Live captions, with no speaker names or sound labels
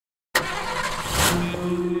In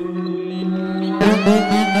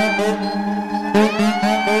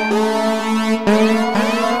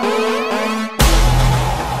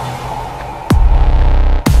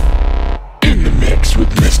the mix with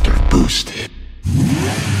Mr. Boosted.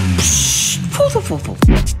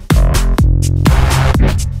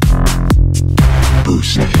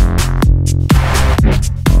 Boosted.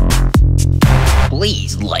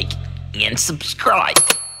 Please like and subscribe.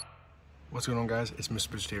 What's going on, guys? It's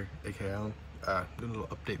Mr. Boosted here, aka Alan. Doing a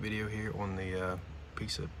little update video here on the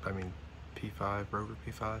P5 Rover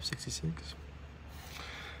P5 66.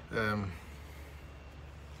 Haven't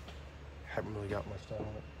really got much done on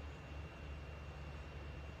it,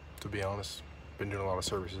 to be honest. Been doing a lot of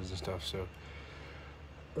services and stuff, so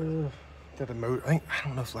got the motor. I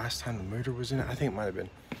don't know if last time the motor was in it. I think it might have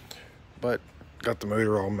been, but got the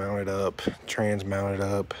motor all mounted up, trans mounted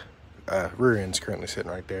up. Rear end's currently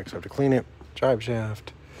sitting right there, so I have to clean it. Drive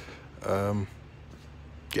shaft.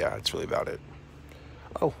 Yeah, that's really about it.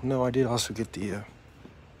 Oh no, I did also get the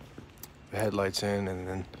headlights in, and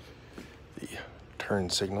then the turn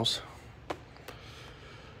signals.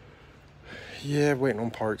 Yeah, waiting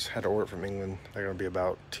on parts. Had to order it from England. They're gonna be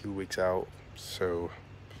about 2 weeks out, so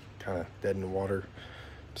kind of dead in the water.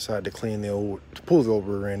 Decided to pull the old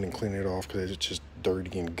rear end and clean it off because it's just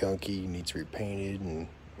dirty and gunky. Needs to be repainted and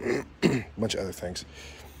a bunch of other things.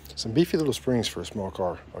 Some beefy little springs for a small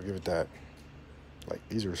car. I'll give it that. Like,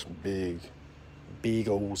 these are some big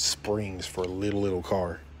old springs for a little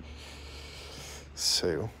car.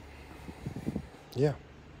 So, yeah.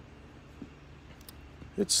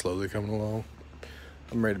 It's slowly coming along.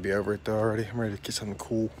 I'm ready to be over it though already. I'm ready to get something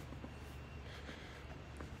cool.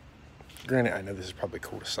 Granted, I know this is probably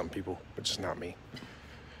cool to some people, but just not me.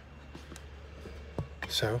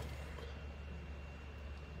 So,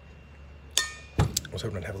 I was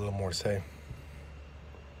hoping I'd have a little more to say.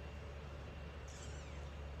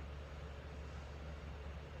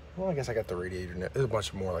 Well, I guess I got the radiator. There's a bunch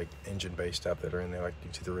of more like engine-based stuff that are in there. Like, you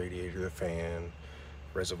can see the radiator, the fan,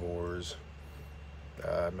 reservoirs,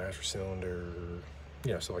 master cylinder,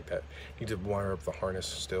 you know, stuff like that. Need to wire up the harness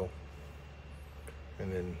still.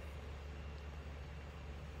 And then,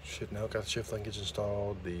 shit, now got the shift linkage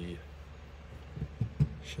installed. The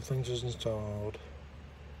shift linkage is installed.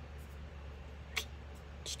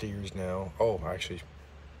 Steers now. Oh, I actually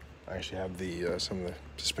have the some of the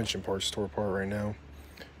suspension parts tore apart right now.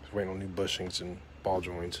 Just waiting on new bushings and ball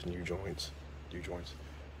joints and U joints,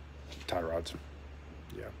 tie rods.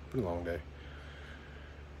 Yeah, pretty long day.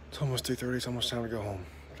 It's almost 2:30. It's almost time to go home,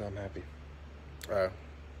 so I'm happy. Little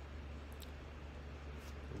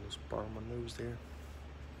spot on my nose there.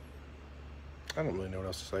 I don't really know what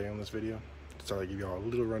else to say on this video. Just thought I'd give y'all a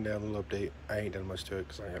little rundown, a little update. I ain't done much to it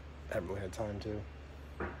because I haven't really had time to.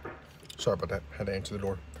 Sorry about that. Had to answer the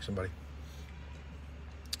door for somebody.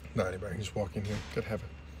 Not anybody. Just walk in here. Gotta have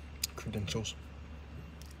credentials.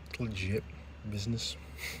 Legit business.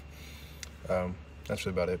 That's really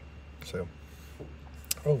about it. So,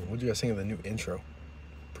 oh, what do you guys think of the new intro?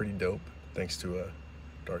 Pretty dope. Thanks to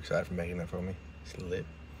Dark Side for making that for me. It's lit.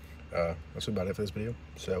 That's about it for this video.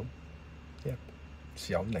 So, yeah.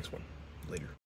 See y'all in the next one. Later.